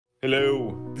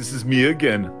Hello, this is me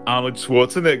again, Arnold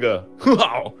Schwarzenegger.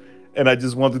 Wow! And I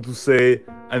just wanted to say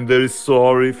I'm very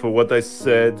sorry for what I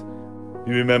said.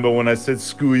 You remember when I said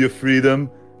screw your freedom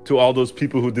to all those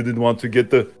people who didn't want to get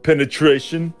the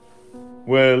penetration?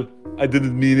 Well, I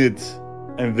didn't mean it.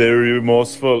 I'm very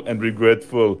remorseful and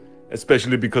regretful,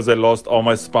 especially because I lost all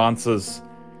my sponsors.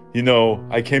 You know,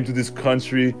 I came to this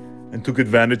country and took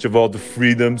advantage of all the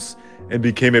freedoms and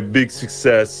became a big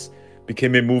success,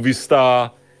 became a movie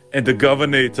star, and the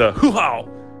governor. Wow!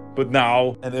 But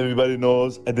now, and everybody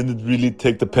knows, I didn't really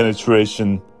take the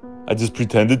penetration. I just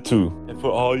pretended to. And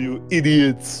for all you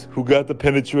idiots who got the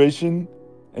penetration,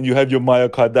 and you have your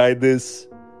myocarditis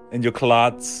and your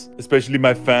clots, especially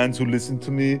my fans who listen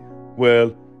to me,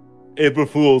 well, April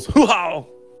Fools. Wow!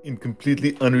 In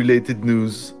completely unrelated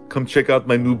news, come check out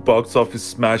my new box office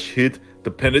smash hit,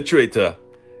 The Penetrator.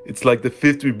 It's like the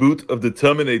 5th reboot of the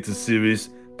Terminator series,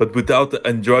 but without the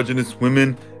androgynous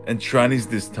women and trannies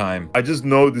this time. I just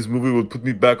know this movie will put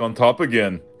me back on top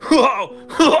again. Wow!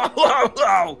 Wow!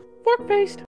 Wow! ForkFaced.